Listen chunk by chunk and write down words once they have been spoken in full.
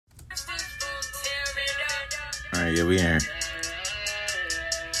Alright, yeah, we in.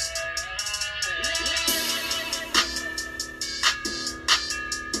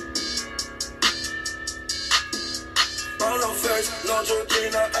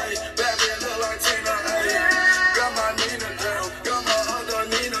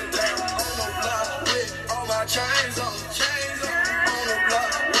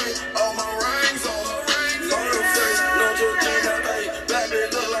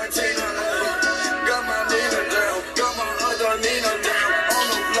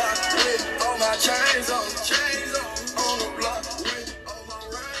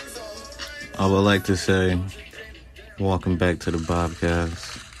 I would like to say, welcome back to the Bobcast.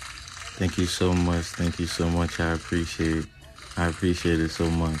 Thank you so much. Thank you so much. I appreciate it so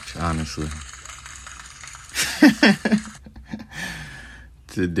much, honestly.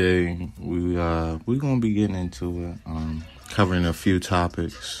 Today, we're gonna be getting into it, covering a few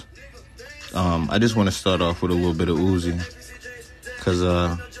topics. I just want to start off with a little bit of Uzi, because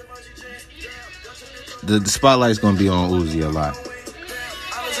the spotlight's gonna be on Uzi a lot.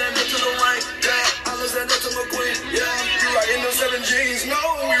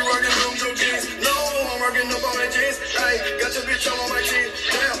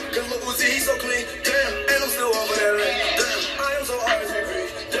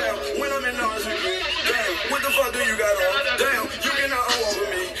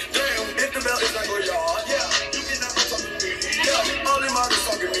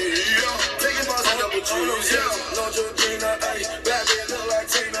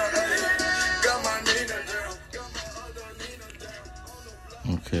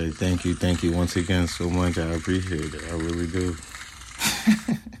 Okay, thank you once again so much. I appreciate it. I really do.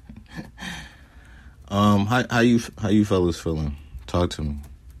 How you fellas feeling? Talk to me.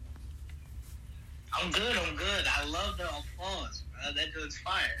 I'm good. I love the applause, bro. That dude's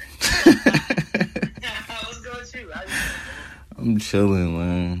fire. What's good with you? How you doing? I'm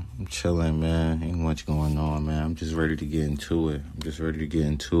chilling, man. Ain't much going on, man. I'm just ready to get into it.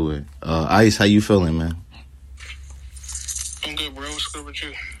 Ice, how you feeling, man? I'm good, bro. What's good with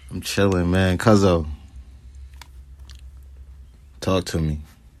you? I'm chilling, man. Cuzzo, talk to me.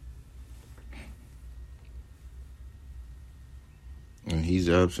 And he's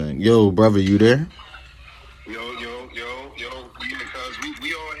absent. Yo, brother, you there? Yo. Because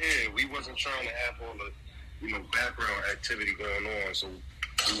we all here. We wasn't trying to have all the, background activity going on. So,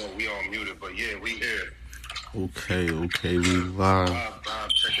 we all muted. But yeah, we here. Okay, we live.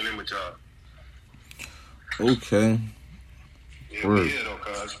 Bob checking in with y'all. Okay. Yeah, we here though,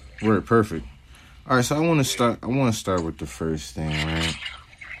 cuz. Right, perfect. All right, so I want to start with the first thing, right?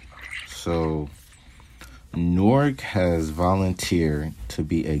 So, Newark has volunteered to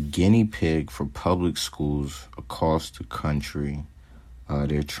be a guinea pig for public schools across the country.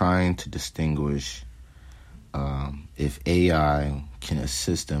 They're trying to distinguish if AI can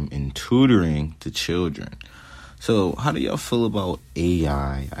assist them in tutoring the children. So, how do y'all feel about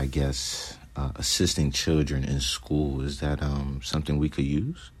AI, I guess, assisting children in school? Is that something we could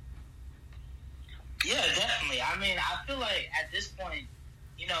use? Yeah, definitely. I mean, I feel like at this point,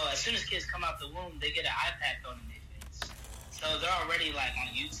 as soon as kids come out the womb, they get an iPad thrown in their face. So they're already like on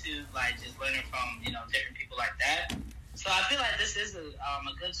YouTube, like just learning from, different people like that. So I feel like this is a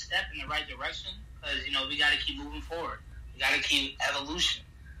good step in the right direction because, we got to keep moving forward. We got to keep evolution.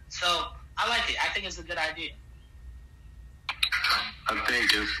 So I like it. I think it's a good idea. I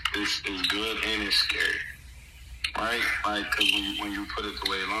think it's good and it's scary, right? Like, cause when you put it the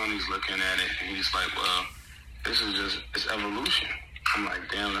way Lonnie's looking at it, and he's like, well, this is it's evolution. I'm like,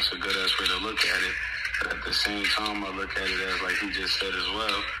 damn, that's a good-ass way to look at it. But at the same time, I look at it as, like he just said as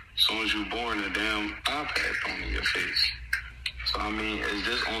well, as soon as you're born, a damn iPad thrown in your face. So, I mean, is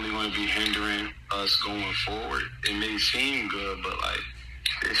this only going to be hindering us going forward? It may seem good, but, like,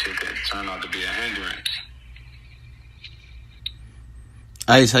 this shit could turn out to be a hindrance.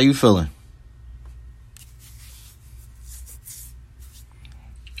 Ice, how you feeling?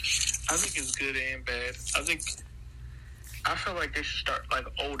 I think it's good and bad. I feel like they should start like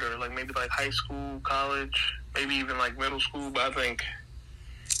older, like maybe like high school, college, maybe even like middle school. But I think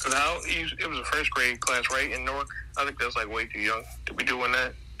because it was a first grade class, right, in Newark. I think that's like way too young to be doing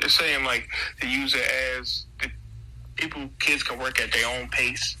that. They're saying like to use it as kids can work at their own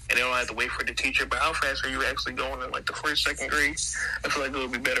pace and they don't have to wait for the teacher. But how fast are you actually going in like the first, second grade? I feel like it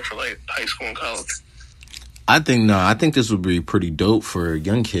would be better for like high school and college. I think this would be pretty dope for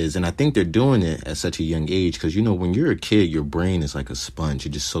young kids, and I think they're doing it at such a young age because, when you're a kid, your brain is like a sponge.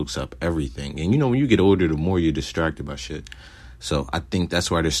 It just soaks up everything. And, when you get older, the more you're distracted by shit. So I think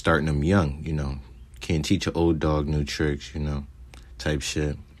that's why they're starting them young, Can't teach an old dog new tricks, type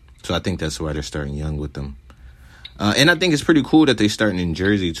shit. So I think that's why they're starting young with them. And I think it's pretty cool that they starting in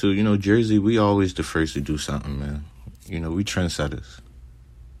Jersey, too. You know, Jersey, we always the first to do something, man. You know, we trendsetters.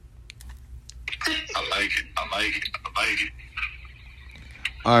 I like it.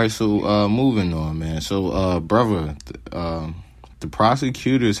 All right, so moving on, man. So, brother, the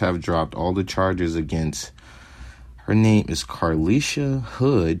prosecutors have dropped all the charges against, her name is Carlisha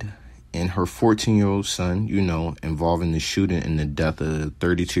Hood, and her 14-year-old son, you know, involving the shooting and the death of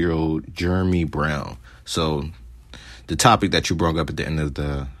 32-year-old Jeremy Brown. So, the topic that you brought up at the end of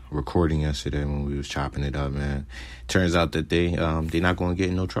the recording yesterday when we was chopping it up, man, turns out that they're not going to get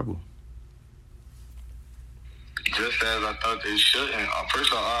in no trouble. Just as I thought they shouldn't.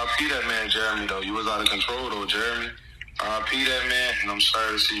 First of all, RIP that man, Jeremy, though. You was out of control, though, Jeremy. RIP that man, and I'm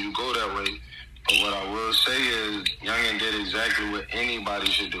sorry to see you go that way. But what I will say is, Youngin did exactly what anybody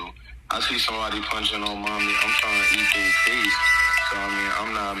should do. I see somebody punching on mommy, I'm trying to eat their face. So, I mean,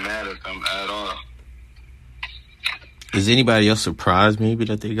 I'm not mad at them at all. Is anybody else surprised, maybe,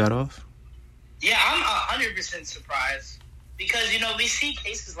 that they got off? Yeah, I'm 100% surprised. Because, you know, we see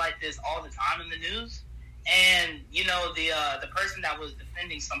cases like this all the time in the news. And, you know, the person that was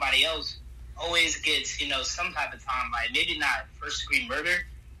defending somebody else always gets, you know, some type of time, like maybe not first-degree murder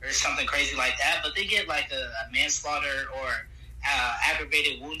or something crazy like that, but they get like a manslaughter or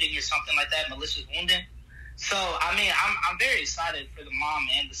aggravated wounding or something like that, malicious wounding. So, I mean, I'm very excited for the mom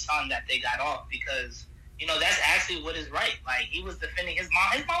and the son that they got off because, you know, that's actually what is right. Like, he was defending his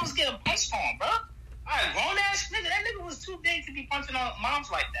mom. His mom was getting punched on, bro. All right, grown-ass nigga. That nigga was too big to be punching on moms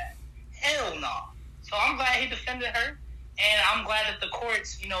like that. Hell no. So I'm glad he defended her, and I'm glad that the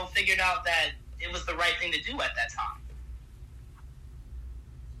courts, you know, figured out that it was the right thing to do at that time.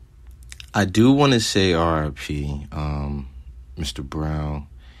 I do want to say R.I.P., Mr. Brown,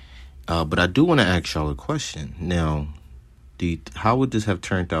 but I do want to ask y'all a question. Now, how would this have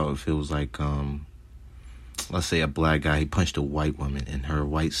turned out if it was like, let's say a black guy, he punched a white woman, and her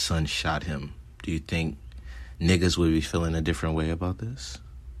white son shot him? Do you think niggas would be feeling a different way about this?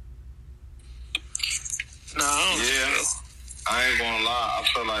 No, I ain't gonna lie. I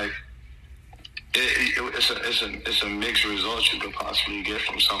feel like it's a mixed result you could possibly get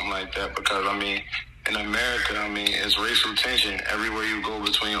from something like that because I mean, in America, I mean, it's racial tension everywhere you go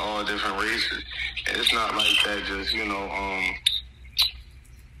between all different races. And it's not like that. Just you know,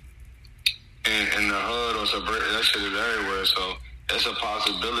 in the hood or suburb, that shit is everywhere. So it's a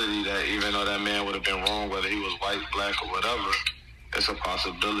possibility that even though that man would have been wrong, whether he was white, black, or whatever. It's a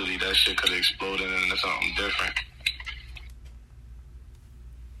possibility that shit could explode into something different.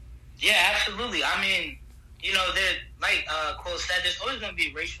 Yeah, absolutely. I mean, you know, like Cole said, there's always going to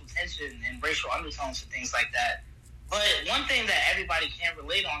be racial tension and racial undertones and things like that. But one thing that everybody can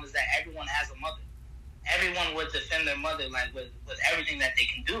relate on is that everyone has a mother. Everyone would defend their mother like with everything that they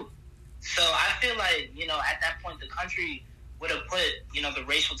can do. So I feel like, you know, at that point, the country would have put, you know, the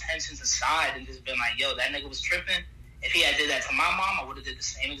racial tensions aside and just been like, yo, that nigga was tripping. If he had did that to my mom, I would have did the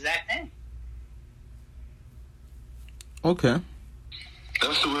same exact thing. Okay.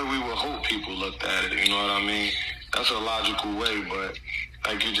 That's the way we would hope people looked at it, you know what I mean? That's a logical way, but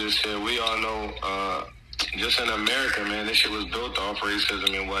like you just said, we all know, just in America, man, this shit was built off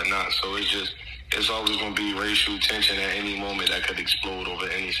racism and whatnot, so it's always going to be racial tension at any moment that could explode over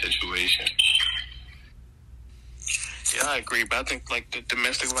any situation. Yeah, I agree, but I think, like, the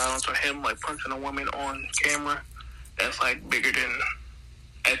domestic violence or him, like, punching a woman on camera, that's like bigger than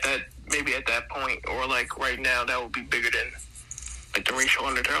at that point or like right now that would be bigger than like the racial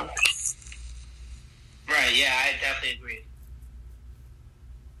undertone. Right, yeah, I definitely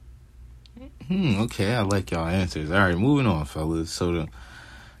agree. Okay, I like y'all answers. All right, moving on, fellas. So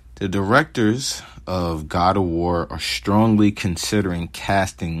the directors of God of War are strongly considering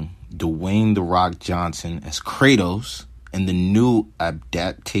casting Dwayne "The Rock" Johnson as Kratos in the new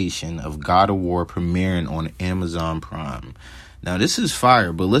adaptation of God of War premiering on Amazon Prime. Now, this is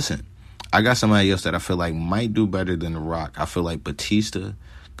fire, but listen, I got somebody else that I feel like might do better than The Rock. I feel like Batista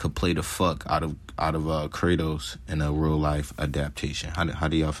could play the fuck out of Kratos in a real life adaptation. How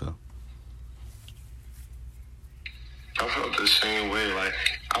do y'all feel? I felt the same way. Like,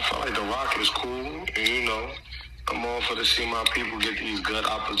 I felt like The Rock is cool, and you know, I'm all for to see my people get these good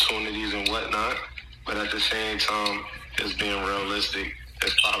opportunities and whatnot. But at the same time, just being realistic,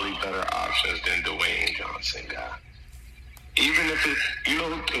 there's probably better options than Dwayne Johnson guy. Even if it, you know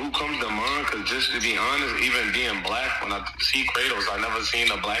who comes to mind? Because just to be honest, even being black, when I see Kratos, I never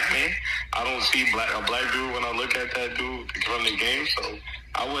seen a black man. I don't see a black dude when I look at that dude from the game. So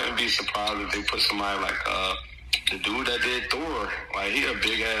I wouldn't be surprised if they put somebody like the dude that did Thor. Like, he a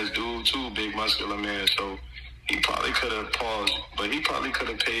big ass dude too, big muscular man. So he probably could have paused, but he probably could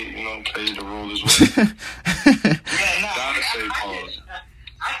have played the role as well. say pause.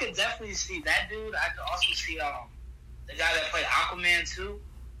 I could definitely see that dude. I could also see the guy that played Aquaman too,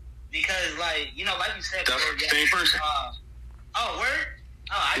 because like you said, that's the same person. Word?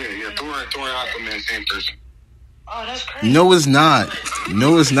 Yeah. Thor and Aquaman, same person. Oh, that's crazy. No, it's not.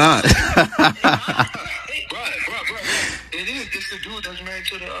 No, it's not. Bro. It is. It's the dude that's married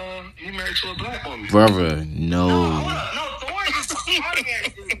to he married to a black woman. Brother, No, no. hold up. No, Thor is the ordinary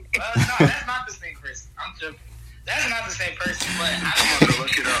dude. No, that's not the same person. I'm joking. That's not the same person, but I'm gonna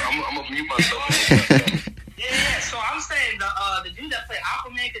look it up. I'm gonna mute myself. Yeah. So I'm saying the dude that played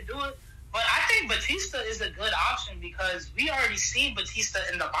Aquaman could do it, but I think Batista is a good option because we already seen Batista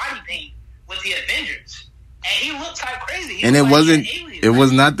in the body paint with the Avengers, and he looked type crazy. And it wasn't. It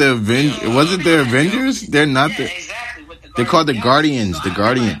was not the Avengers. It wasn't the Avengers. They're not the. Exactly. With the They're called the Guardians. The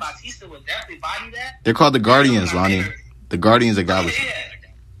Guardians. Batista would definitely body that. They're called the Guardians, Lonnie. The Guardians of Galaxy. Yeah.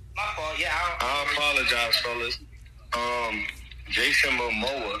 My fault. Yeah. I apologize, fellas. Jason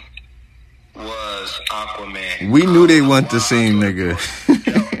Momoa was Aquaman. We knew they want the same nigga.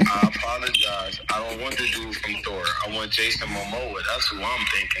 I apologize. I don't want the dude from Thor. I want Jason Momoa. That's who I'm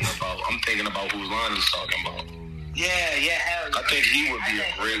thinking about. I'm thinking about who Lonnie's talking about. Yeah, hell yeah. I think he would be a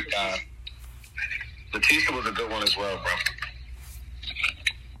great guy. Batista was a good one as well,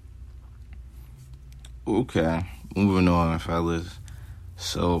 bro. Okay, moving on, fellas.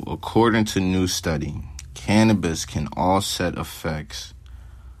 So, according to new study, cannabis can offset effects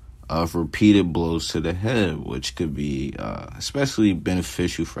of repeated blows to the head, which could be especially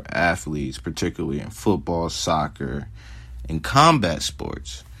beneficial for athletes, particularly in football, soccer, and combat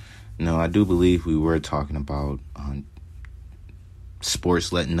sports. Now, I do believe we were talking about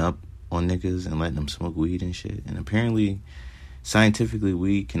sports letting up on niggas and letting them smoke weed and shit. And apparently, scientifically,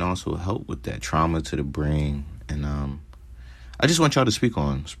 weed can also help with that trauma to the brain. And I just want y'all to speak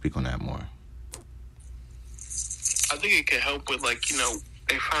on that more. I think it could help with,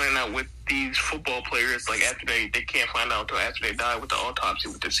 they finding out with these football players, after they can't find out until after they die with the autopsy,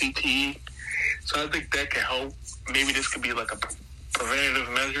 with the CTE. So I think that can help. Maybe this could be a preventative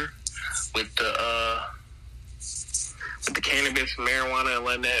measure with the cannabis and marijuana, and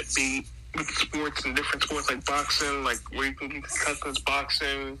letting that be with sports and different sports like boxing, where you can get concussions,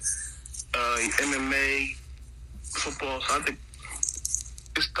 boxing, MMA, football. So I think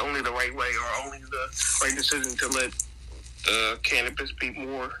it's only the right way, or only the right decision to let cannabis be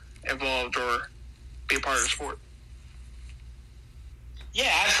more involved or be a part of the sport.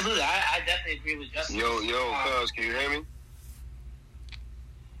 Yeah, absolutely. I definitely agree with Justin. Yo, cuz, can you hear me?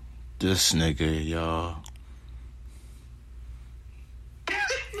 This nigga, y'all.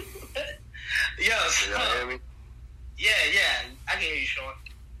 Yo, so, Can you hear me? Yeah, I can hear you, Sean.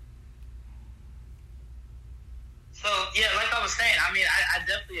 So, yeah, like I was saying, I mean, I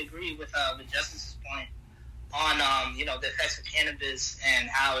definitely agree with Justice's point on, the effects of cannabis and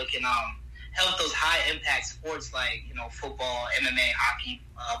how it can help those high-impact sports like, football, MMA, hockey,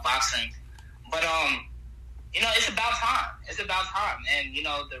 boxing. But, it's about time. It's about time. And,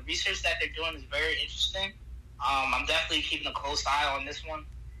 the research that they're doing is very interesting. I'm definitely keeping a close eye on this one.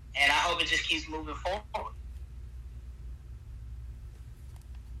 And I hope it just keeps moving forward.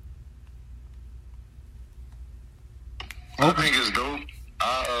 I think it's dope.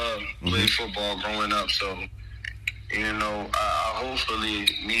 I played football growing up, so hopefully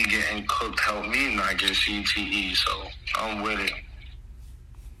me getting cooked helped me not get CTE. So I'm with it.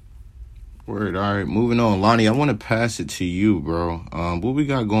 Word. All right, moving on, Lonnie. I want to pass it to you, bro. What we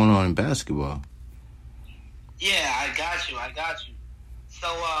got going on in basketball? Yeah, I got you. So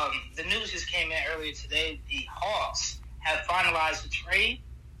the news just came in earlier today. The Hawks have finalized the trade,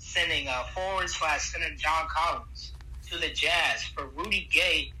 sending forward/center John Collins to the Jazz for Rudy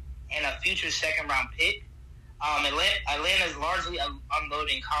Gay and a future second-round pick. Atlanta is largely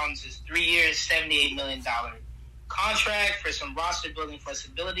unloading Collins' 3 years, $78 million contract for some roster-building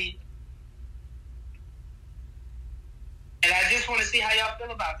flexibility. And I just want to see how y'all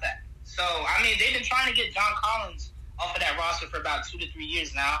feel about that. So, I mean, they've been trying to get John Collins off of that roster for about 2 to 3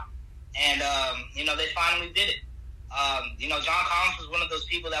 years now. And, they finally did it. John Collins was one of those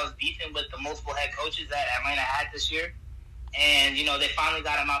people that was beefing with the multiple head coaches that Atlanta had this year. And, they finally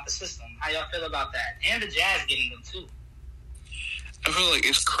got him out the system. How y'all feel about that? And the Jazz getting them, too. I feel like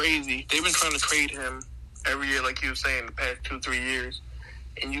it's crazy. They've been trying to trade him every year, like you were saying, the past 2-3 years.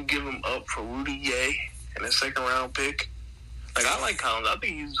 And you give him up for Rudy Gay and a second-round pick. I like Collins. I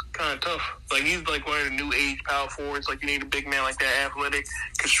think he's kind of tough. He's one of the new age power forwards. You need a big man like that, athletic,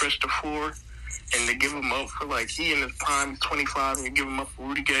 can stretch the floor. And to give him up for, he in his prime, he's 25, and you give him up for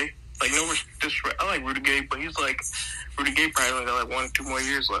Rudy Gay. No disrespect. I like Rudy Gay, but he's Rudy Gay probably only got 1 or 2 more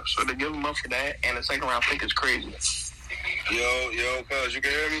years left. So to give him up for that and a second-round pick is crazy. Yo, cuz, you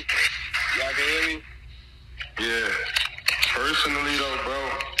can hear me? Y'all can hear me? Yeah. Personally, though,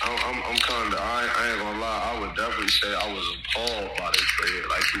 bro, I'm kind of, I ain't gonna lie, I would definitely say I was appalled by this trade.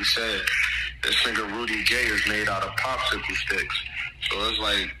 Like you said, this nigga Rudy Gay is made out of popsicle sticks. So it's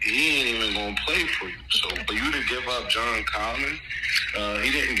like, he ain't even gonna play for you. So for you to give up John Collins,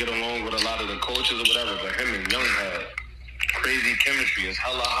 he didn't get along with a lot of the coaches or whatever, but him and Young had crazy chemistry. It's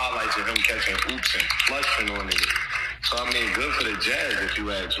hella highlights of him catching hoops and flushing on niggas. So I mean, good for the Jazz if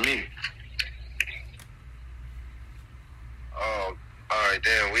you ask me. All right,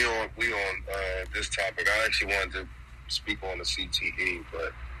 damn, we on this topic. I actually wanted to speak on the CTE,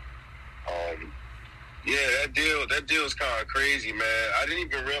 but yeah, that deal's kind of crazy, man. I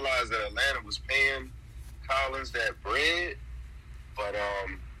didn't even realize that Atlanta was paying Collins that bread, but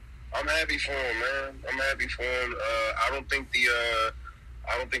I'm happy for him, man. I'm happy for him. I don't think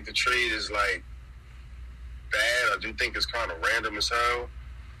the trade is like bad. I do think it's kind of random as hell,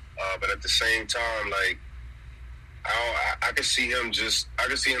 but at the same time, like, I could see him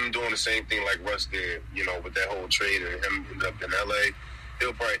doing the same thing like Russ did, you know, with that whole trade and him end up in LA.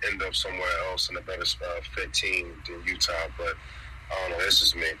 He'll probably end up somewhere else in a better fit team than Utah, but I don't know. That's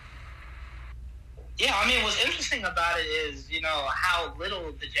just me. Yeah, I mean, what's interesting about it is, you know, how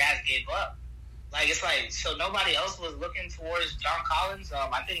little the Jazz gave up. Like, it's like, so nobody else was looking towards John Collins.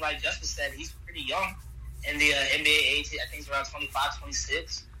 I think, like Justice said, he's pretty young in the NBA age. I think he's around 25,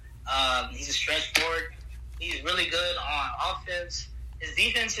 26. He's a stretch forward. He's really good on offense. His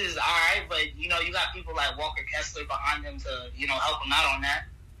defense is all right, but, you know, you got people like Walker Kessler behind him to, you know, help him out on that.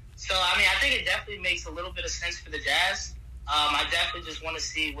 So, I mean, I think it definitely makes a little bit of sense for the Jazz. I definitely just want to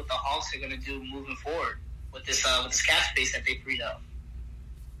see what the Hawks are going to do moving forward with this cap space that they freed up.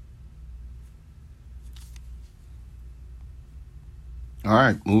 All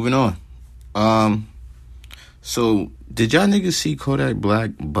right, moving on. So did y'all niggas see Kodak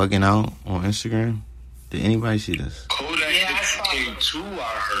Black bugging out on Instagram? Did anybody see this? Kodak came too,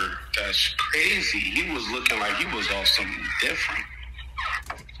 I heard. That's crazy. He was looking like he was off something different.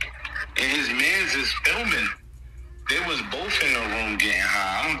 And his mans is filming. They was both in the room getting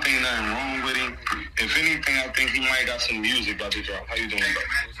high. I don't think nothing wrong with him. If anything, I think he might got some music about to drop. How you doing, bro?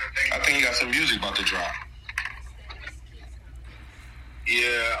 I think he got some music about to drop.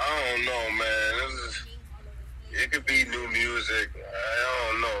 Yeah, I don't know, man. It could be new music. I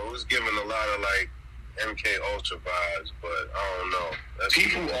don't know. It was giving a lot of, like, MK Ultra vibes, but I don't know.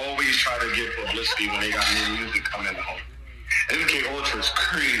 People always try to get publicity when they got new music coming out. MK Ultra is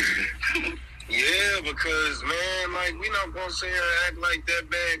crazy. Yeah, because, man, like, we not going to sit here and act like that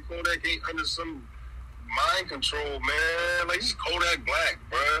bad Kodak ain't under some mind control, man. Like, he's Kodak Black,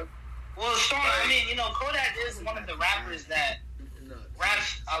 bruh. Well, Sean, I mean, you know, Kodak is one of the rappers that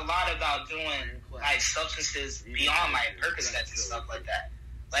raps a lot about doing, like, substances beyond, like, Percocets and stuff like that.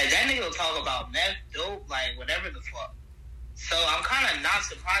 Like, that nigga will talk about meth, dope, like, whatever the fuck. So I'm kind of not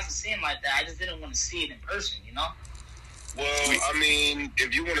surprised to see him like that. I just didn't want to see it in person, you know? Well, I mean,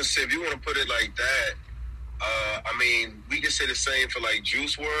 if you want to put it like that, I mean, we can say the same for, like,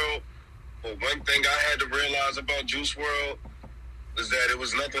 Juice WRLD. But one thing I had to realize about Juice WRLD was that it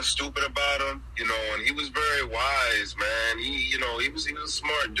was nothing stupid about him, you know, and he was very wise, man. He was a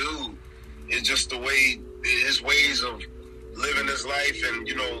smart dude. It's just the way, his ways of living his life and,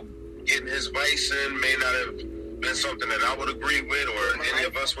 you know, getting his vice in may not have been something that I would agree with or any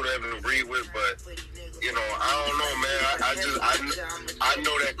of us would have agreed with, but, you know, I don't know, man. I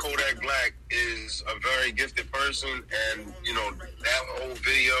know that Kodak Black is a very gifted person, and, you know, that whole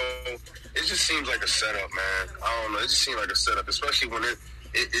video, it just seems like a setup, man. I don't know. It just seems like a setup, especially when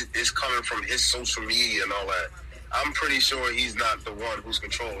it's coming from his social media and all that. I'm pretty sure he's not the one who's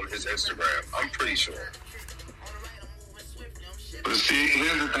controlling his Instagram. I'm pretty sure. But see,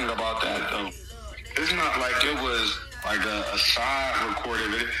 here's the thing about that, though. It's not like it was like a side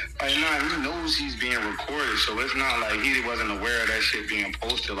recorded. Like, nah, he knows he's being recorded, so it's not like he wasn't aware of that shit being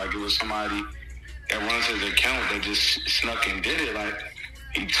posted. Like, it was somebody that runs his account that just snuck and did it. Like,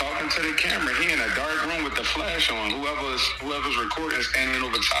 he talking to the camera. He in a dark room with the flash on. Whoever's recording standing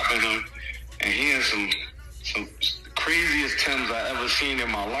over top of him, and he in some craziest Timbs I ever seen in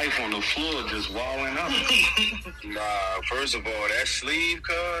my life on the floor, just walling up. Nah, first of all, that sleeve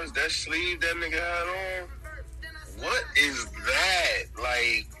that nigga had on, what is that?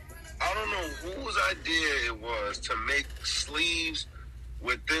 Like, I don't know whose idea it was to make sleeves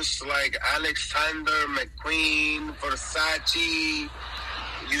with this, like, Alexander McQueen, Versace,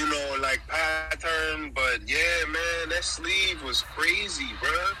 you know, like, pattern. But, yeah, man, that sleeve was crazy,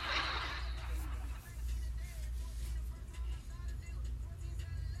 bruh.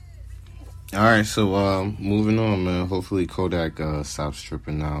 All right, so moving on, man. Hopefully Kodak stops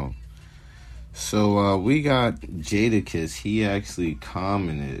tripping out. So we got Jadakiss. He actually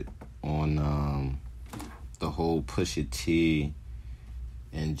commented on the whole Pusha T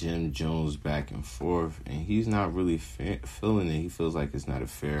and Jim Jones back and forth, and he's not really feeling it. He feels like it's not a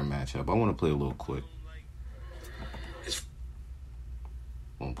fair matchup. I want to play a little quick.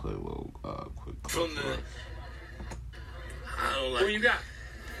 I want to play a little quick. From the, I don't like. Who you got?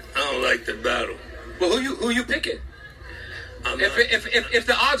 I don't like the battle. Well, who you picking? If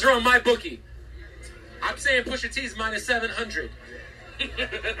the odds are on my bookie, I'm saying Pusha T's minus 700.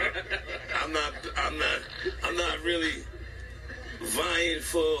 I'm not really vying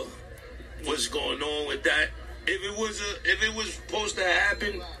for what's going on with that. If it was supposed to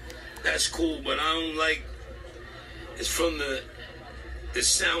happen, that's cool. But I don't like. It's from the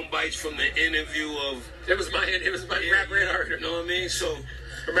sound bites from the interview of. It was my rap radar interview. You know what I mean? So.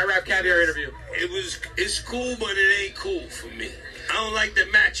 From my Rap Caviar interview. It's cool, but it ain't cool for me. I don't like the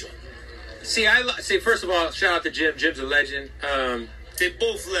matchup. See, first of all, shout out to Jim. Jim's a legend. They're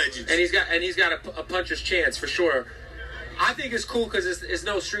both legends, and he's got a puncher's chance for sure. I think it's cool because it's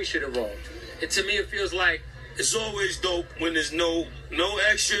no street shit involved. To me, it feels like it's always dope when there's no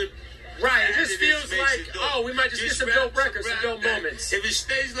extra. Right, it just feels like we might just get some dope records, some dope moments. If it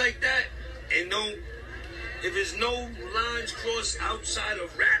stays like that, and if there's no lines crossed outside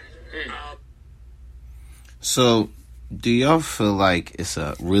of rap. So, do y'all feel like it's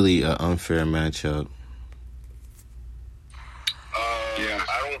really an unfair matchup? Yeah,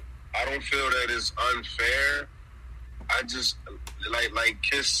 I don't feel that it's unfair. I just like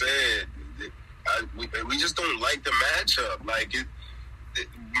Kiss said, we just don't like the matchup. Like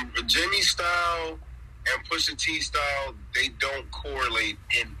Jimmy style and Pusha T style, they don't correlate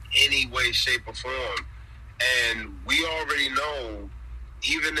in any way, shape, or form. And we already know,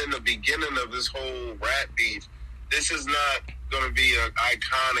 even in the beginning of this whole rap beef, this is not going to be an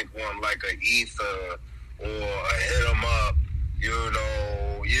iconic one like a Ether or a Hit 'Em Up. You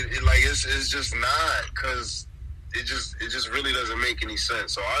know, it's just not, because it just really doesn't make any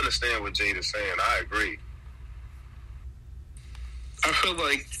sense. So I understand what Jada's saying. I agree. I feel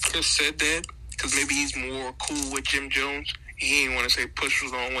like Chris said that because maybe he's more cool with Jim Jones. He didn't want to say Push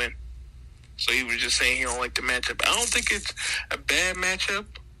was going to win. So he was just saying he don't like the matchup. I don't think it's a bad matchup,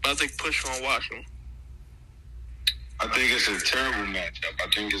 but I think Push gonna watch him. I think it's a terrible matchup. I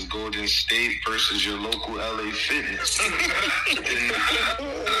think it's Golden State versus your local LA Fitness.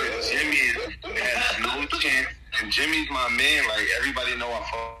 Jimmy has no chance. And Jimmy's my man. Like, everybody know I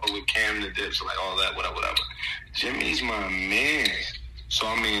follow with Cam the Dips, like all that, whatever. Jimmy's my man. So,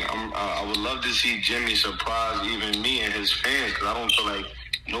 I mean, I would love to see Jimmy surprise even me and his fans, because I don't feel like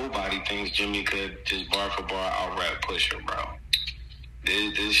nobody thinks Jimmy could just bar for bar out-rap Pusha, bro.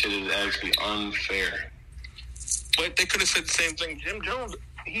 This shit is actually unfair. But they could have said the same thing. Jim Jones,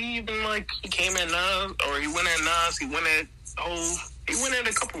 he came at Nas, or he went at Nas, he went at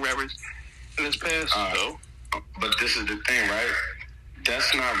a couple rappers in his past, though. But this is the thing, right?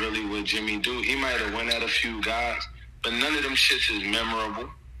 That's not really what Jimmy do. He might have went at a few guys, but none of them shits is memorable.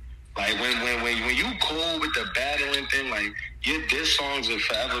 Like, when you cold with the battling thing, like, your diss songs will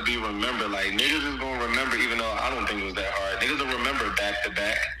forever be remembered. Like, niggas is gonna remember, even though I don't think it was that hard. Niggas will remember back to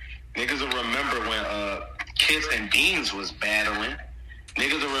back. Niggas will remember when Kiss and Beans was battling.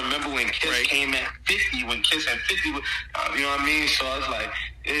 Niggas will remember when Kiss came at 50, when Kiss and 50 was, you know what I mean? So it's like,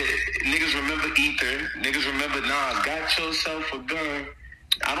 niggas remember Ether. Niggas remember Nas. Got yourself a gun.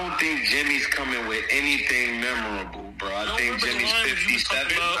 I don't think Jimmy's coming with anything memorable, bro. I think Jimmy's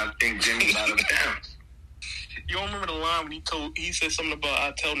 57. I think Jimmy's out of bounds. You don't remember the line when he said something about,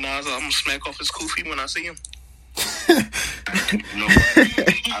 I tell Nas I'm gonna smack off his kufi when I see him? You know what? I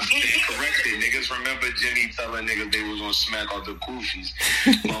stand corrected. Niggas remember Jimmy telling niggas they was gonna smack off the kufis.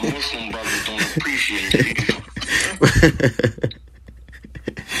 My Muslim brothers don't appreciate it.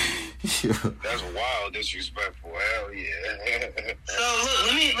 That's wild, disrespectful. Hell yeah. So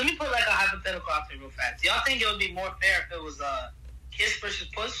look, let me put like a hypothetical out there real fast. Y'all think it would be more fair if it was Kiss versus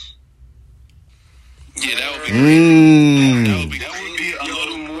Push? Yeah, that would be great. That would be a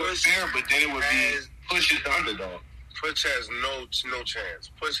little more fair, but then it would be Push is the underdog. Push has no chance.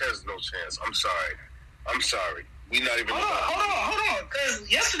 Push has no chance. I'm sorry. We not even. Hold on. Because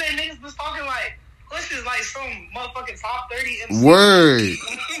yesterday niggas was talking like Push is like some motherfucking top 30 MC. Word.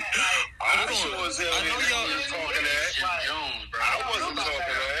 I sure as hell was talking that. I wasn't talking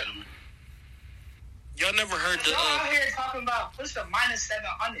that. Y'all never heard the. Y'all out here talking about Push a minus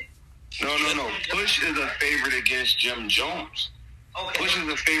 700. No. Push is a favorite against Jim Jones. Okay. Push is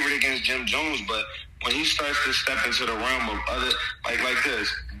a favorite against Jim Jones, but when he starts to step into the realm of other, like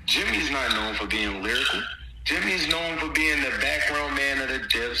this, Jimmy's not known for being lyrical. Jimmy's known for being the background man of the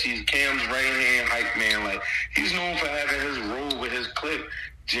Dips. He's Cam's right-hand hype man. Like, he's known for having his role with his clique.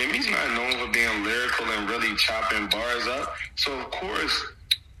 Jimmy's not known for being lyrical and really chopping bars up. So, of course,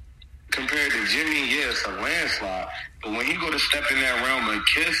 compared to Jimmy, yeah, it's a landslide. But when he go to step in that realm of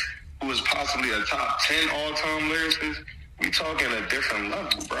Kiss, who is possibly a top 10 all-time lyricist, we talking a different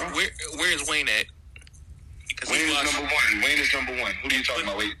level, bro. Where is Wayne at? Because Wayne is number one. Wayne is number one. Who are you talking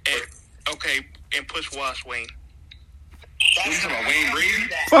about? Wait. Okay, and Push Wash Wayne. Who you talking about? Wayne Brady?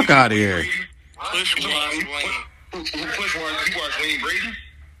 Fuck out of here. Push Wash Wayne. Push Wash? You watch Wayne Brady?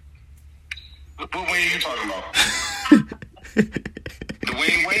 What Wayne are you talking about? The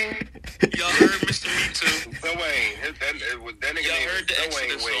Wayne? Y'all heard Mr. Me Too? No Wayne. That nigga Y'all heard the no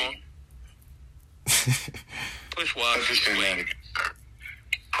Exodus Wayne. song? Push Wash Wayne.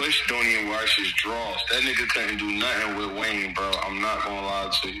 Push don't even wash his drawers. That nigga couldn't do nothing with Wayne, bro. I'm not gonna lie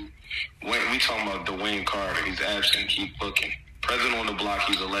to you. Wayne, we talking about Dwayne Carter. He's absent. Keep looking. President on the block.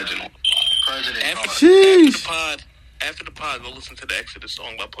 He's a legend. President. After the pod, go listen to the Exodus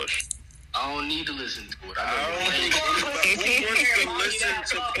song by Push. I don't need to listen to it. Who wants to listen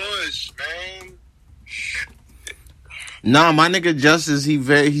to Push, man? Nah, my nigga Justice,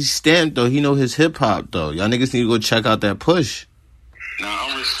 he's stamped though. He know his hip hop though. Y'all niggas need to go check out that Push. Nah,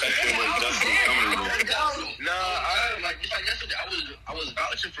 I'm respecting what Justice coming with. I was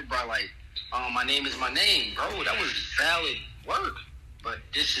vouching for bro. Like, my name is my name, bro. That was valid work. But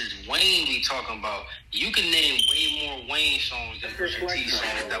this is Wayne we talking about. You can name way more Wayne songs than Pusha T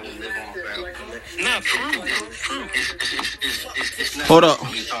songs that will live on forever. Nah, true. It's not. Hold up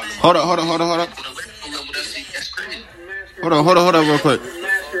real quick.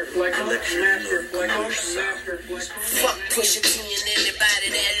 Fuck Pusha T and anybody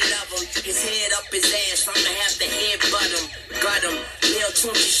that love him. His head up his ass, I'ma have to headbutt him. Gut him. Lil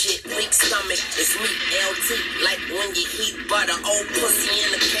Tunchi shit, weak stomach. It's me, LT. Like when you heat butter, old pussy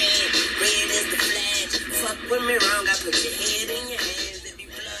in the can. Red is the flag. Fuck with me wrong, I put your head in your hands. There be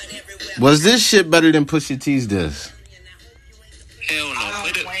blood everywhere. Was this shit better than Pusha T's diss? Hell no.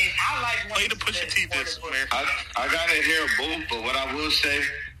 Play the Pusha T disc, man. I gotta hear both, but what I will say,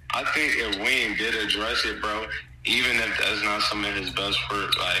 I think if Wayne did address it, bro, even if that's not some of his best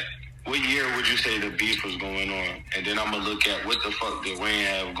work, like, what year would you say the beef was going on? And then I'm gonna look at what the fuck did Wayne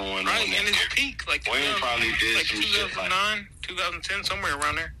have going on. Right, in his peak, like Wayne probably did like some shit 2009, 2010, somewhere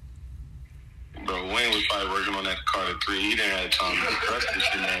around there. Bro, Wayne was probably working on that Carter 3. He didn't have time to press the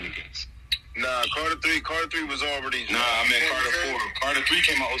shenanigans. Nah, Carter 3 was already. Nah, I meant Carter 4. Carter 3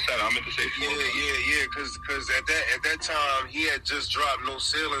 came out 07. I meant to say 4. Yeah. Because at that time he had just dropped No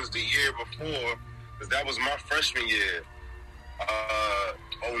Ceilings the year before. Because that was my freshman year,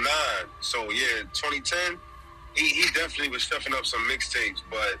 09. So yeah, 2010. He definitely was stuffing up some mixtapes,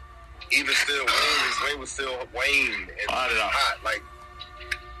 but even still, Wayne was still Wayne and hot. Like,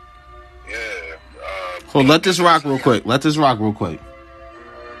 yeah. Hold, let this rock real quick.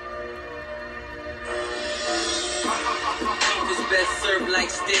 Best served like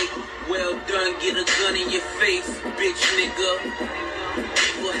steak. Well done, get a gun in your face, bitch nigga.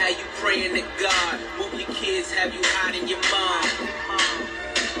 People have you praying to God. Move your kids, have you hiding your mom.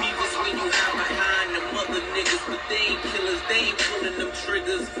 Beavers when you hide behind them other niggas, but they ain't killers, they ain't pulling them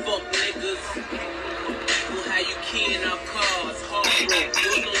triggers. Fuck niggas. People have you keying our cars. Hard road,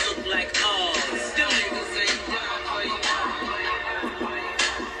 yours don't look like ours. Them niggas ain't down for you.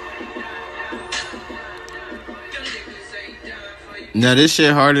 Now this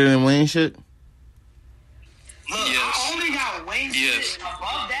shit harder than Wayne shit? Look, I only got Wayne shit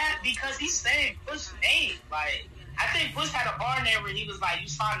above that because he's saying Push's name. Like, I think Push had a bar in there where he was like, you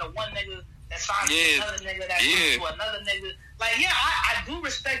signed to one nigga that signed to another nigga that signed to another nigga. Like, yeah, I do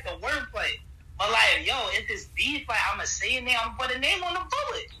respect the wordplay. But like, yo, if it's beef, like, I'm going to say a name, I'm going to put a name on the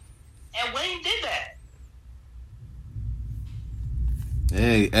bullet. And Wayne did that.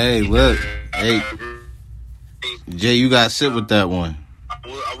 Hey, look. Hey, Jay, you got to sit with that one. I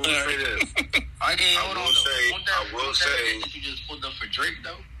will say this. I will say. You just pulled up for Drake,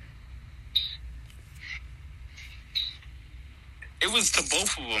 though? It was to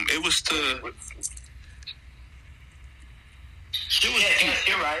both of them. It was to. Shit was cute.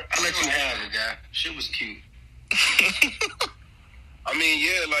 You're right. I'll let you have it, guy. Shit was cute. I mean,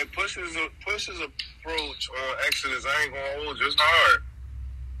 yeah, like Push's approach on Exodus, I ain't gonna hold you, it's hard.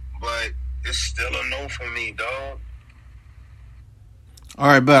 But it's still a no for me, dog. All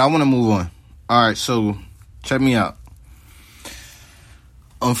right, but I want to move on. All right, so check me out.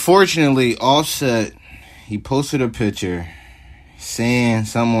 Unfortunately, Offset, he posted a picture saying,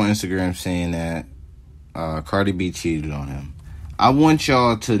 something on Instagram saying that Cardi B cheated on him. I want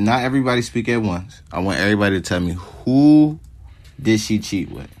y'all to not everybody speak at once. I want everybody to tell me who did she cheat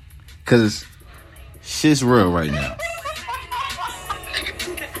with, cause shit's real right now.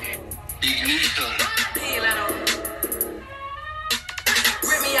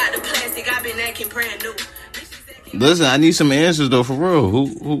 Listen, I need some answers though, for real.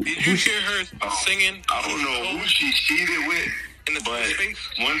 Who? Did you hear her singing? I don't know who she cheated with, but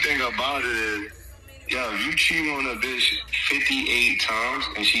one thing about it is, yo, if you cheat on a bitch 58 times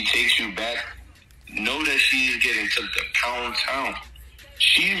and she takes you back, know that she's getting took to pound town.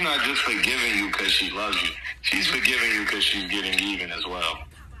 She's not just forgiving you because she loves you. She's forgiving you because she's getting even as well.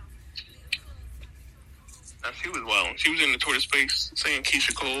 Now, she was wild. She was in the Twitter space saying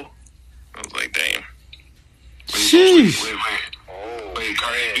Keisha Cole. I was like, damn. Sheesh. Wait,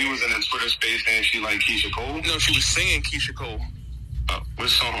 Cardi B was in the Twitter space saying she like Keisha Cole? No, she was singing Keisha Cole. What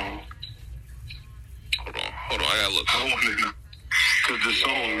song? Hold on, I gotta look. I want to know. Because the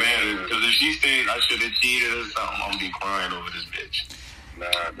song matters. Because if she says I should have cheated or something, I'm going to be crying over this bitch.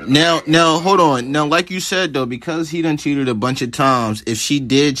 Now, hold on. Now, like you said, though, because he done cheated a bunch of times, if she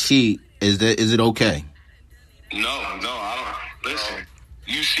did cheat, is it okay? No, I don't. Listen,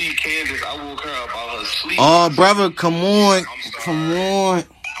 you see Candace, I woke her up out of her sleep. Oh, brother, come on. Come on.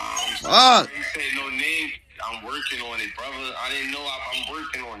 Fuck. You say no name. I'm working on it, brother. I didn't know I'm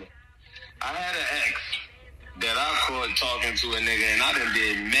working on it. I had an ex that I caught talking to a nigga, and I done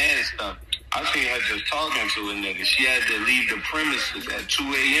did mad stuff. I seen her just talking to a nigga. She had to leave the premises at 2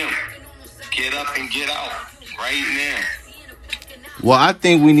 a.m. Get up and get out right now. Well, I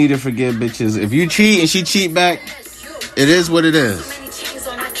think we need to forgive bitches. If you cheat and she cheat back, it is what it is.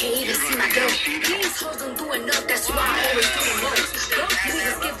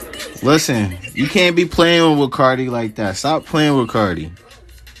 Listen, you can't be playing with Cardi like that. Stop playing with Cardi.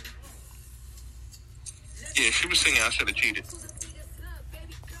 Yeah, she was singing I should have cheated.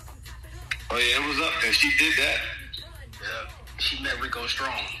 Oh, yeah, it was up there. She did that. Yeah, she met Rico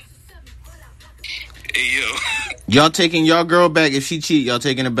Strong. Hey, yo. Y'all taking y'all girl back if she cheat, y'all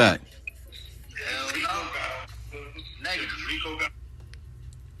taking it back. Hell no. Negative. Rico got...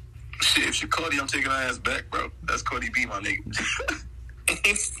 Shit, if she Cardi, I'm taking her ass back, bro. That's Cardi B, my nigga.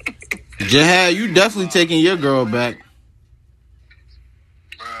 Jahad, you definitely taking your girl back.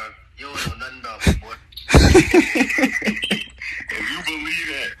 Bruh, you don't know nothing about me, boy. If you believe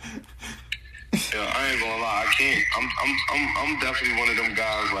that, yo, I ain't gonna lie, I can't. I'm definitely one of them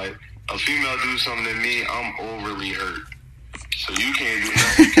guys. Like, a female do something to me, I'm overly hurt. So you can't do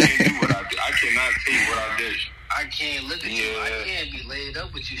nothing. You can't do what I did. I cannot take what I did. I can't look at you. I can't be laid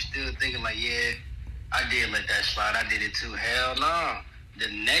up with you still thinking like, yeah, I did let that slide. I did it too. Hell no. The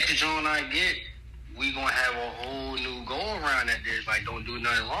next joint I get, we gonna have a whole new go around that there's like, don't do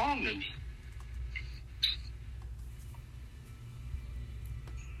nothing wrong to me.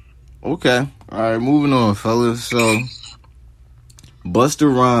 Okay. All right, moving on, fellas. So,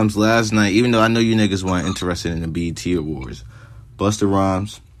 Busta Rhymes last night, even though I know you niggas weren't interested in the BET Awards, Busta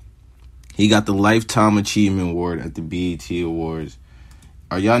Rhymes, he got the Lifetime Achievement Award at the BET Awards.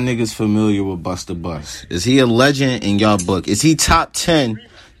 Are y'all niggas familiar with Busta Bus? Is he a legend in y'all book? Is he top 10,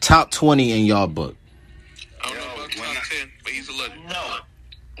 top 20 in y'all book? I don't know about top 10, but he's a legend.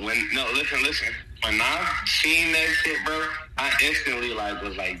 Listen. When I seen that shit, bro, I instantly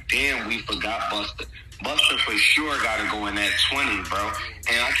was like, damn, we forgot Busta. Busta for sure got to go in that 20, bro.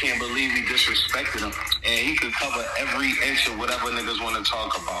 And I can't believe we disrespected him. And he could cover every inch of whatever niggas want to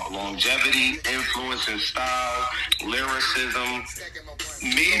talk about. Longevity, influence and style, lyricism.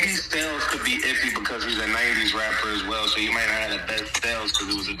 Maybe Styles could be iffy because he's a 90s rapper as well, so he might not have the best Styles because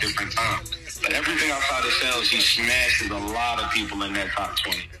it was a different time. But everything outside of Styles, he smashes a lot of people in that top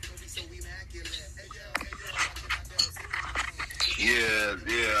 20. Yeah.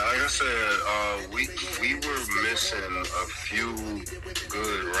 Like I said, we were missing a few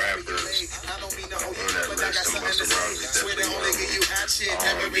good rappers on that list, and Busta Rhymes is definitely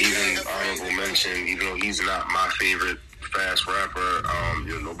one. Even honorable mention, even though he's not my favorite fast rapper,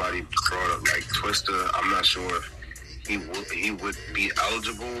 nobody brought up like Twista. I'm not sure if he would be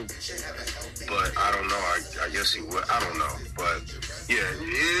eligible, but I don't know. I guess he would. I don't know, but yeah,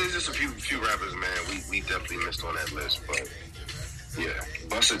 it's just a few rappers, man. We definitely missed on that list, but. Yeah,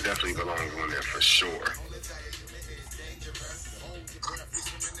 Busta definitely belongs on there for sure.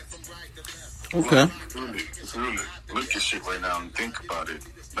 Okay. Really, look at shit right now and think about it.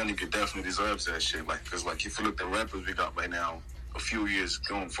 That nigga definitely deserves that shit. Cause if you look at the rappers we got right now, a few years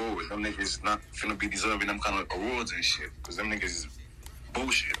going forward, them niggas not finna be deserving them kind of awards and shit. Cause them niggas is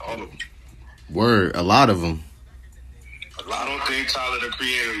bullshit, all of them. Word, a lot of them. I don't think Tyler the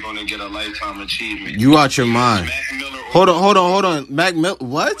Creator is going to get a Lifetime Achievement. You out your mind. Mac Miller Hold on. Mac Mill,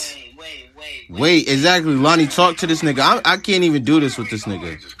 what? Wait, exactly. Lonnie, talk to this nigga. I can't even do this with this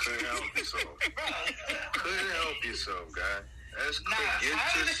nigga. Just couldn't help yourself. Couldn't help yourself, guy. Get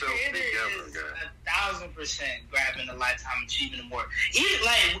yourself together, guy. 1,000% grabbing the Lifetime Achievement Award. Even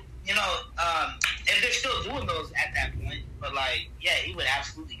like, if they're still doing those at that point, but like, yeah, he would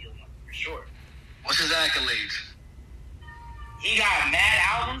absolutely get one for sure. What's his accolades? He got mad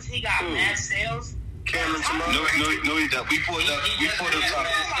albums. He got mad sales. Cameron tomorrow? No, he does. We pulled up top.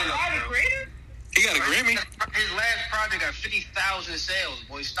 He got a Grammy. His last project got 50,000 sales.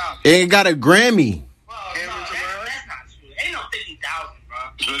 Boy, stop. It got a Grammy. Well, no, that's not true. Ain't no 50,000, bro.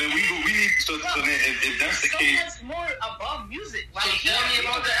 So then we need. So then if that's the case, that's more above music. Like, So tell me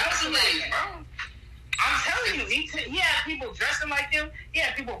about the accolades, bro. I'm telling you, he had people dressing like him. He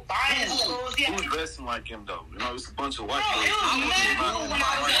had people buying his clothes. who's dressing like him though? It's a bunch of white Bro, boys. it was mad cool when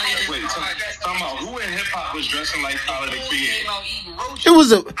I was young. Wait, talking about who in hip hop was dressing like Tyler the Creator?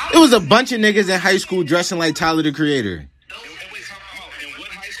 It was a bunch of niggas in high school dressing like Tyler the Creator. And what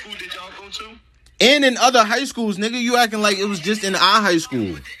high school did y'all go to? And in other high schools, nigga, you acting like it was just in our high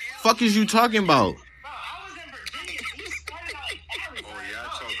school. Fuck is you talking about? Bro, I was in Virginia. He started out in Cali. Oh, yeah, I'm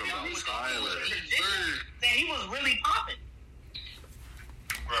talking about Tyler. Then he was really popping.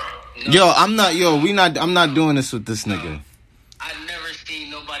 I'm not doing this with this nigga. I've never seen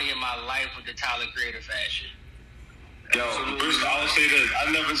nobody in my life with the Tyler Creator fashion. Yo, first I would say this: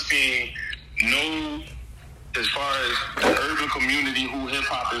 I've never seen no, as far as the urban community who hip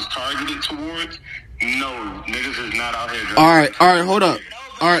hop is targeted towards. No, niggas is not out here. All right, hold up.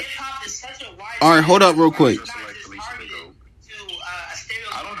 All right, hold up real quick.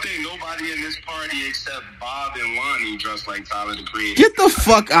 I don't think nobody in this party except Bob and Lonnie dressed like Tyler the Creator. Get the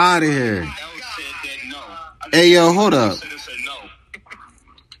fuck out of here. Hey, yo, hold up.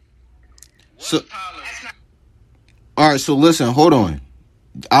 So, all right, so listen, hold on.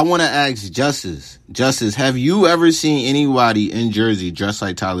 I want to ask Justice. Justice, have you ever seen anybody in Jersey dressed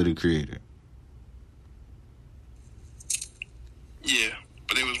like Tyler the Creator? Yeah,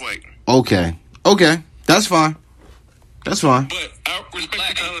 but it was white. Okay, that's fine. But I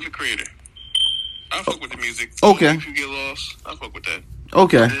respect Tyler the Creator. I fuck with the music. Okay. If you get lost, I fuck with that.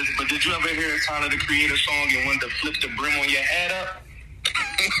 Okay. But did you ever hear Tyler the Creator song and wanted to flip the brim on your head up?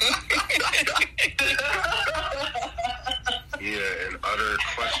 Yeah, and utter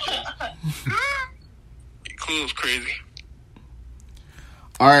question. Clue's crazy.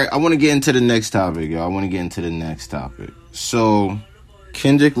 All right, I want to get into the next topic, y'all. So,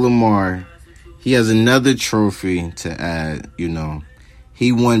 Kendrick Lamar, he has another trophy to add,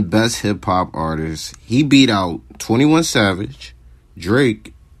 He won Best Hip Hop Artist. He beat out 21 Savage,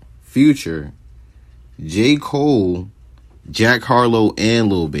 Drake, Future, J. Cole, Jack Harlow, and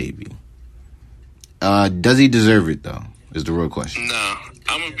Lil Baby. Does he deserve it, though, is the real question. Nah.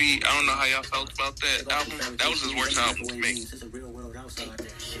 I don't know how y'all felt about that album. That was his worst album to me.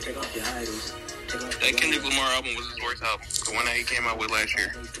 That Kendrick Lamar album was his worst album. The one that he came out with last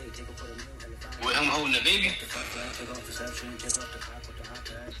year. With him holding the baby.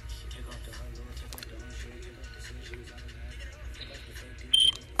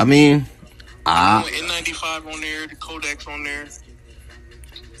 I mean, N95 on there, the Kodak's on there.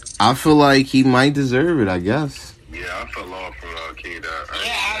 I feel like he might deserve it, I guess. Yeah, I fell off from King Dot.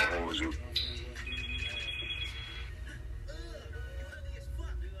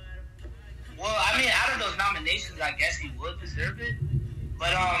 Well, I mean, out of those nominations, I guess he would deserve it.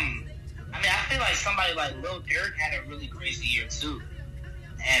 But, I feel like somebody like Lil Durk had a really crazy year, too.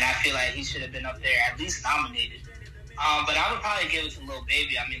 And I feel like he should have been up there, at least nominated. But I would probably give it to Lil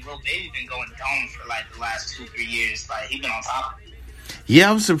Baby. I mean, Lil Baby been going dumb for, like, the last 2-3 years. Like, he been on top of it. Yeah,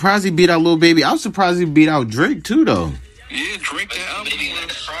 I was surprised he beat out Lil Baby. I was surprised he beat out Drake, too, though. Yeah, Drake, that album maybe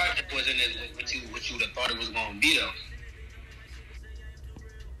the project wasn't what you would have thought it was going to be, though.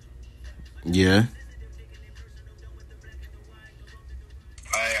 Yeah.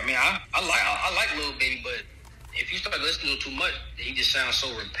 I like Lil Baby, but if you start listening to too much, he just sounds so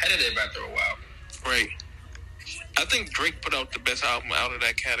repetitive after a while. Right. I think Drake put out the best album out of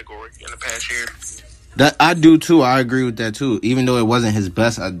that category in the past year. That I do too. I agree with that too. Even though it wasn't his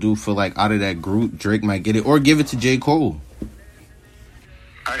best, I do feel like out of that group, Drake might get it or give it to J. Cole.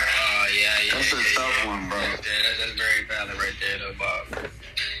 Yeah. That's a tough one, bro. That's very valid right there, though, Bob.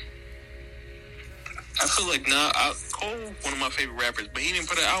 I feel like Cole, one of my favorite rappers, but he didn't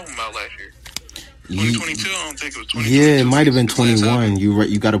put an album out last year. 2022, I don't think it was 2022. Yeah, it might have been 21.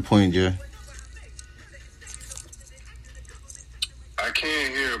 You got a point, Jay. I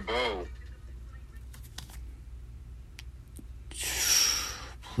can't hear Bo.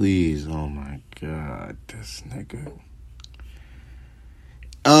 Please, oh my God, this nigga.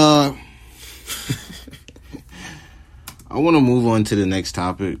 I want to move on to the next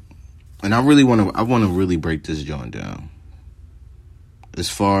topic, and I want to really break this joint down. As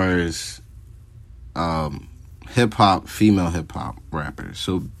far as female hip hop rappers.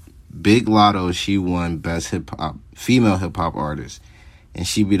 So Big Lotto, she won best female hip hop artist, and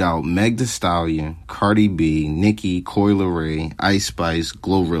she beat out Meg Thee Stallion, Cardi B, Nicki, Coi Leray, Ice Spice,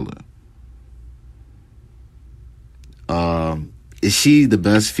 Glorilla. Is she the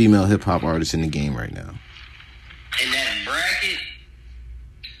best female hip hop artist in the game right now? In that bracket,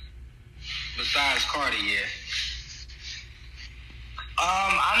 besides Cardi, yeah.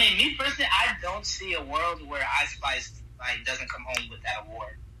 I mean, me personally, I don't see a world where Ice Spice doesn't come home with that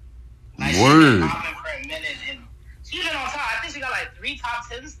award. Word. She's been popping for a minute, and she's been on top. I think she got 3 top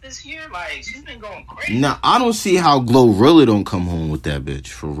 10s this year. She's been going crazy. Now, I don't see how Glorilla don't come home with that bitch,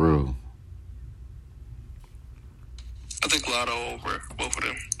 for real. I think Lotto over both of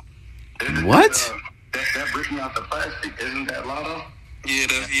them. What? That Britney out the plastic, isn't that Lotto? Yeah,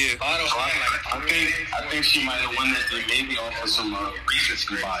 Lotto, I think she might have won that maybe off of some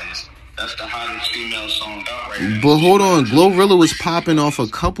recency bias. That's the hottest female song out right now. But hold on, Glorilla was popping off a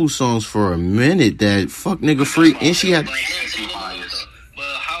couple songs for a minute that fuck nigga free, and she had. But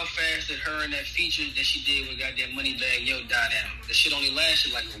how fast did her and that feature that she did with goddamn Moneybag Yo die down? The shit only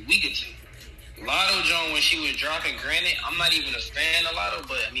lasted like a week or two. Lotto Joan, when she was dropping, granted, I'm not even a fan of Lotto,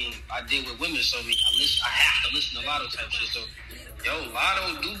 but I mean, I deal with women, so I have to listen to Lotto type shit. So, yo,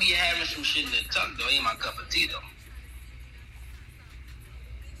 Lotto do be having some shit in the tuck, though. Ain't my cup of tea, though.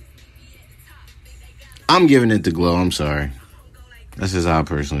 I'm giving it to Glow. I'm sorry. That's just how I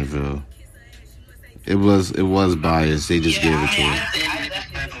personally feel. It was biased. They just gave it to her. I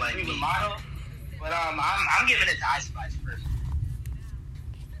definitely agree with Lotto, but I'm giving it to Ice Spice first.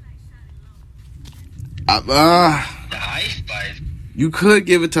 The Ice Spice. You could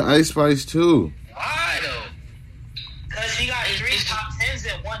give it to Ice Spice too. Why though? Because she got 3 top 10s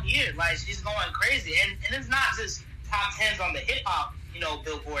in 1 year. She's going crazy, and it's not just top 10s on the hip hop,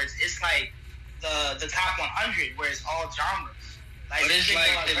 billboards. It's the top 100 where it's all genres. But it's to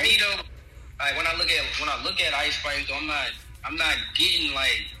me though. When I look at Ice Spice, though, I'm not getting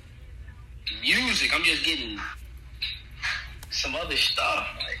music. I'm just getting some other stuff.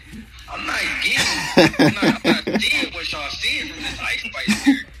 I'm not seeing what y'all seeing from this Ice Spice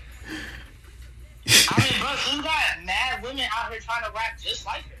here. I mean, bro, you got mad women out here trying to rap just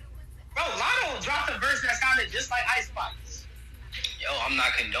like her. Bro, Lotto dropped a verse that sounded just like Ice Spice. Yo, I'm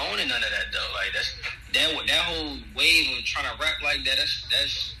not condoning none of that though. That whole wave of trying to rap like that.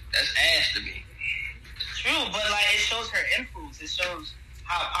 That's ass to me. True, but it shows her influence. It shows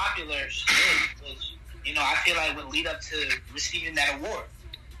how popular she is, which I feel like would lead up to receiving that award.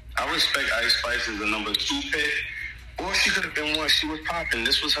 I respect Ice Spice as a number 2 pick. Or she could have been one. She was popping.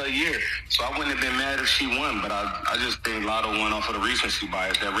 This was her year. So I wouldn't have been mad if she won. But I just think Lotto won off of the recency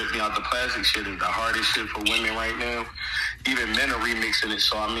bias. That Rip Me Out the Plastic shit is the hardest shit for women right now. Even men are remixing it.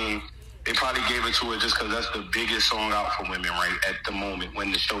 So, I mean, they probably gave it to her just because that's the biggest song out for women right at the moment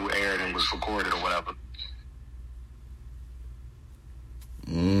when the show aired and was recorded or whatever.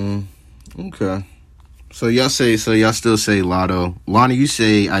 Okay. So y'all still say Lotto. Lonnie, you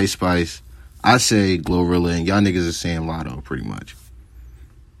say Ice Spice. I say Glorilla, and y'all niggas are saying Lotto, pretty much.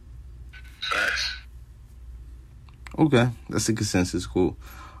 Facts. Okay, that's the consensus. Cool.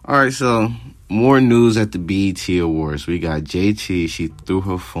 All right, so more news at the BET Awards. We got JT. She threw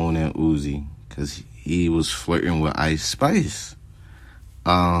her phone at Uzi because he was flirting with Ice Spice.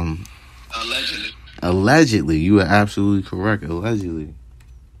 Allegedly. Allegedly, you are absolutely correct. Allegedly.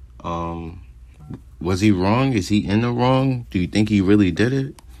 Was he wrong? Is he in the wrong? Do you think he really did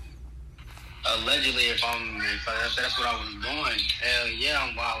it? Allegedly, if that's what I was doing, hell yeah,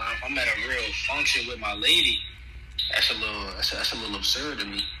 I'm wild. If I'm at a real function with my lady, that's a little absurd to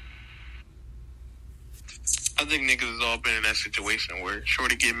me. I think niggas has all been in that situation where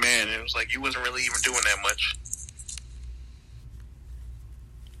shorty get mad and it was like you wasn't really even doing that much.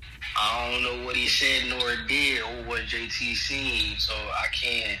 I don't know what he said nor did or what JT seen, so I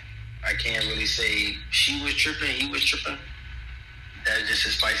can't really say she was tripping, he was tripping. That's just a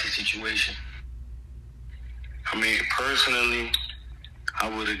spicy situation. I mean, personally, I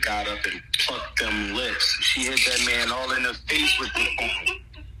would have got up and plucked them lips. She hit that man all in the face with the phone.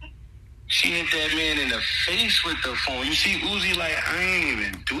 She hit that man in the face with the phone. You see Uzi I ain't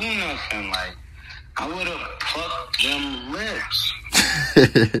even do nothing. I would have plucked them lips.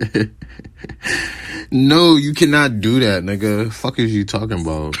 No, you cannot do that, nigga. Fuck is you talking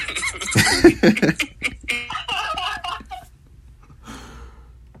about?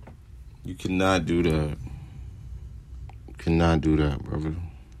 You cannot do that. You cannot do that, brother.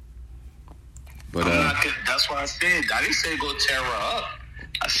 But that's why I said, I didn't say go tear her up.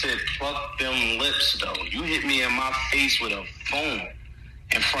 I said pluck them lips, though. You hit me in my face with a phone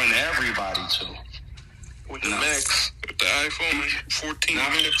in front of everybody, too. With the Max, with the iPhone 14. Now,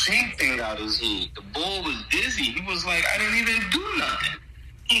 the same thing out his head. The bull was dizzy. He was like, I didn't even do nothing.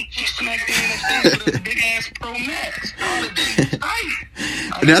 He smacked me in the face with a big-ass Pro Max. All of this tight.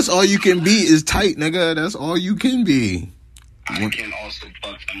 And that's all you can be is tight, nigga. That's all you can be. I can also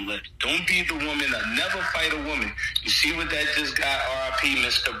pluck them lips. Don't be the woman that never fight a woman. You see what that just got, R.I.P.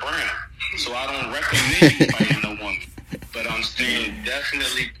 Mr. Brown. So I don't recommend you fighting a woman. But I'm saying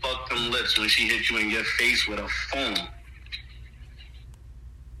definitely pluck them lips when she hit you in your face with a phone.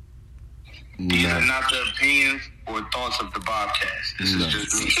 These are not the opinions or thoughts of the Bobcast. This is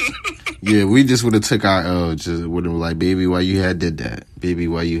just me. Yeah, we just would have took our L. Just would have like, baby, why you had did that? Baby,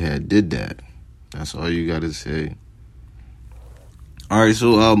 why you had did that? That's all you got to say. All right,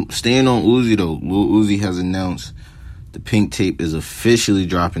 so staying on Uzi, though. Lil Uzi has announced the Pink Tape is officially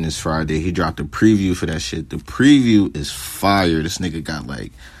dropping this Friday. He dropped a preview for that shit. The preview is fire. This nigga got,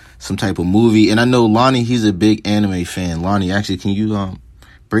 like, some type of movie. And I know Lonnie, he's a big anime fan. Lonnie, actually, can you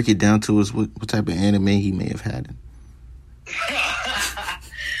break it down to us what type of anime he may have had?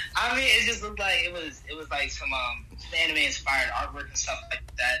 I mean, it just looked like it was like some anime-inspired artwork and stuff like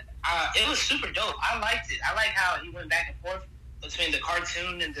that. It was super dope. I liked it. I like how he went back and forth between the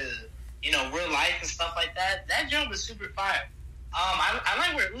cartoon and the, real life and stuff like that. That jump was super fire. I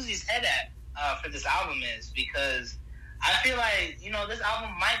like where Uzi's head at for this album is, because I feel like, this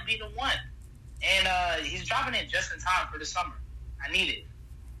album might be the one. And he's dropping it just in time for the summer. I need it.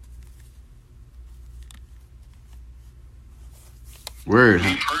 Word.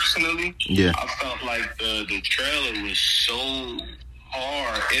 Me personally, yeah, I felt like the trailer was so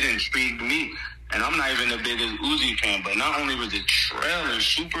hard. It intrigued me. And I'm not even the biggest Uzi fan, but not only was the trailer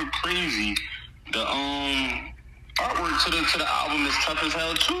super crazy, the artwork to the album is tough as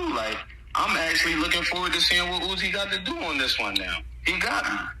hell too. Like, I'm actually looking forward to seeing what Uzi got to do on this one now. He got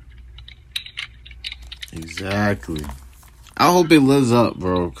me. Exactly. I hope it lives up,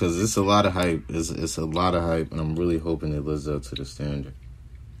 bro, because it's a lot of hype. It's a lot of hype, and I'm really hoping it lives up to the standard.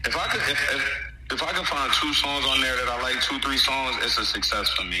 If I could find 2 songs on there that I like, 2-3 songs, it's a success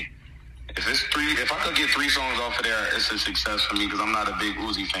for me. If I could get 3 songs off of there, it's a success for me because I'm not a big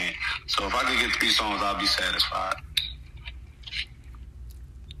Uzi fan. So if I could get 3 songs, I'll be satisfied.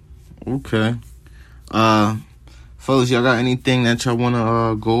 Okay. Fellas, y'all got anything that y'all want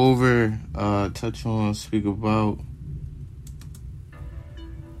to go over, touch on, speak about?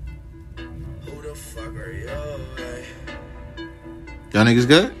 Who the fuck are you? Y'all niggas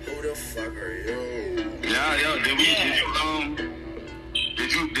good? Who the fuck are you? Yeah, did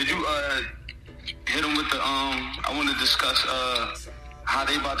you hit them with the I want to discuss how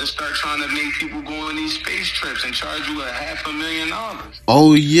they about to start trying to make people go on these space trips and charge you $500,000.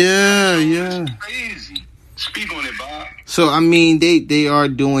 Oh yeah. Crazy. Speak on it, Bob. So I mean, they are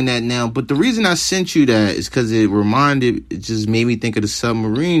doing that now, but the reason I sent you that is because it just made me think of the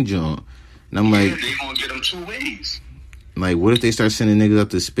submarine joint, and I'm like, they gonna get them 2 ways. Like, what if they start sending niggas up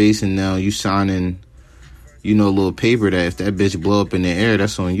to space and now you signing, a little paper that if that bitch blow up in the air,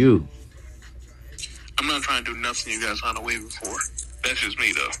 that's on you. I'm not trying to do nothing you guys signed a waiver for. That's just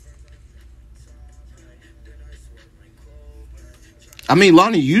me, though. I mean,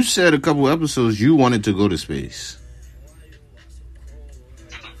 Lonnie, you said a couple episodes you wanted to go to space.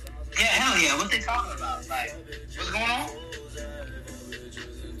 Yeah, hell yeah. What they talking about? Like, what's going on?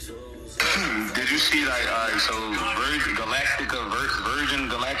 Did you see, so Virgin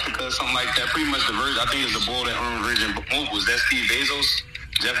Galactica, something like that? Pretty much the Virgin, I think it's the boy that owned Virgin. Was that Steve Bezos?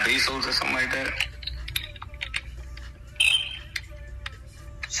 Jeff Bezos or something like that?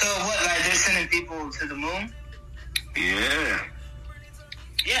 So what, like they're sending people to the moon? Yeah.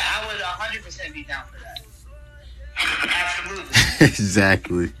 Yeah, I would 100% be down for that. Absolutely.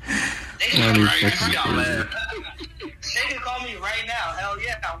 Exactly. They can call me right now. Hell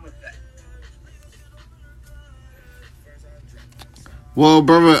yeah, I'm with that. Well,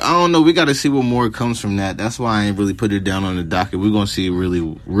 brother, I don't know. We got to see what more comes from that. That's why I ain't really put it down on the docket. We're going to see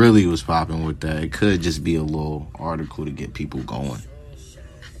really, really what's popping with that. It could just be a little article to get people going.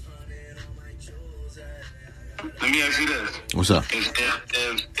 Let me ask you this. What's up? If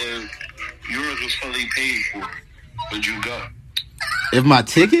yours was fully paid for, would you go? If my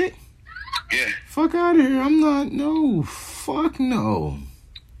ticket? Yeah. Fuck out of here. I'm not. No. Fuck no.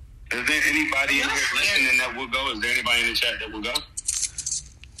 Is there anybody in here listening that will go? Is there anybody in the chat that will go?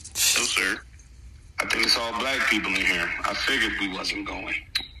 No, sir. I think it's all black people in here. I figured we wasn't going.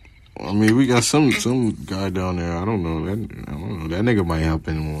 I mean, we got some guy down there. I don't know. That nigga might help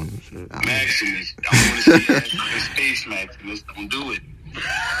anyone. Maximus. I want to see that space, Maximus. Don't do it.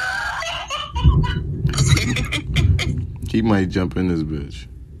 He might jump in this bitch.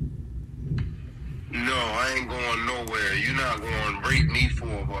 No, I ain't going nowhere. You're not going to rape me for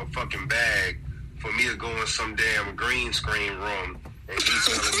a fucking bag for me to go in some damn green screen room and he's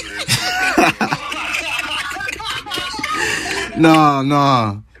telling me this.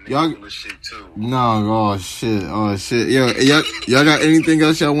 Nah. Y'all, shit too. nah, oh shit. Yo, y'all got anything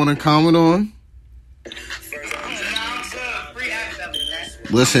else y'all want to comment on?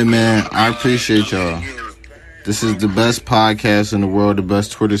 Listen, man, I appreciate y'all. This is the best podcast in the world, the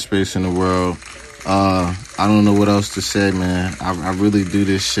best Twitter space in the world. I don't know what else to say, man. I really do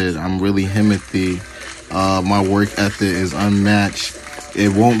this shit. I'm really Himothy. My work ethic is unmatched.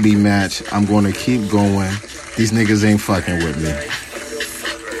 It won't be matched. I'm going to keep going. These niggas ain't fucking with me.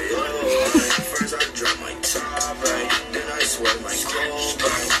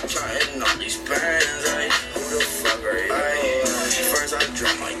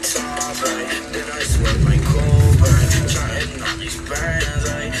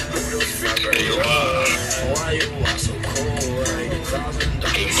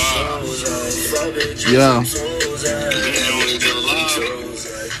 Yeah.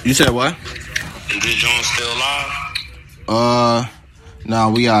 You said what? Is this joint still live? Nah,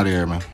 we out of here, man.